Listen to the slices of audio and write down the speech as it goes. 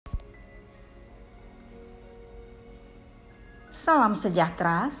Salam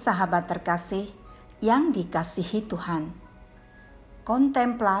sejahtera, sahabat terkasih yang dikasihi Tuhan.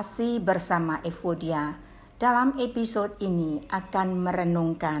 Kontemplasi bersama Evodia dalam episode ini akan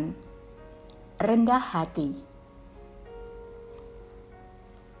merenungkan rendah hati.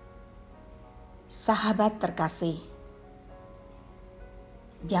 Sahabat terkasih,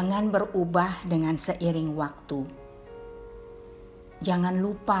 jangan berubah dengan seiring waktu. Jangan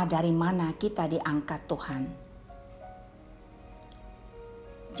lupa dari mana kita diangkat Tuhan.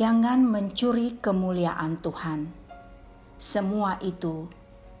 Jangan mencuri kemuliaan Tuhan. Semua itu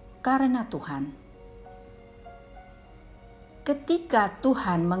karena Tuhan. Ketika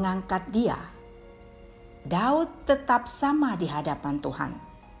Tuhan mengangkat dia, Daud tetap sama di hadapan Tuhan.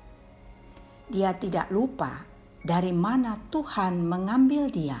 Dia tidak lupa dari mana Tuhan mengambil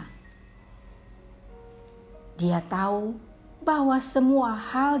dia. Dia tahu bahwa semua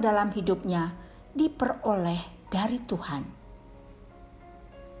hal dalam hidupnya diperoleh dari Tuhan.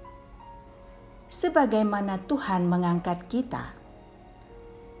 Sebagaimana Tuhan mengangkat kita,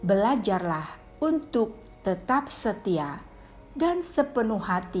 belajarlah untuk tetap setia dan sepenuh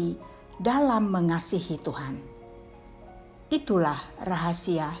hati dalam mengasihi Tuhan. Itulah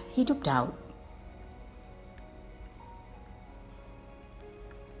rahasia hidup Daud.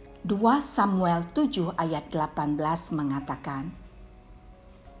 2 Samuel 7 ayat 18 mengatakan,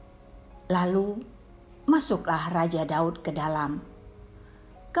 "Lalu masuklah Raja Daud ke dalam.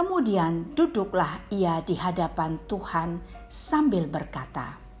 Kemudian duduklah ia di hadapan Tuhan sambil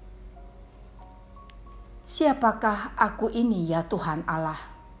berkata, 'Siapakah aku ini ya Tuhan Allah?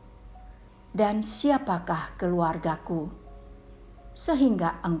 Dan siapakah keluargaku,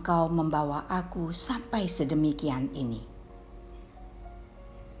 sehingga Engkau membawa aku sampai sedemikian ini?'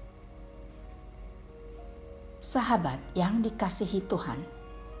 Sahabat yang dikasihi Tuhan,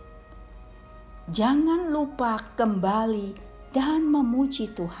 jangan lupa kembali dan memuji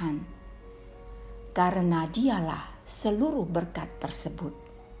Tuhan, karena Dialah seluruh berkat tersebut.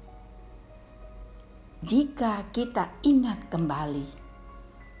 Jika kita ingat kembali,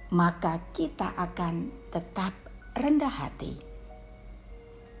 maka kita akan tetap rendah hati.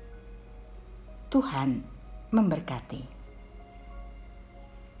 Tuhan memberkati.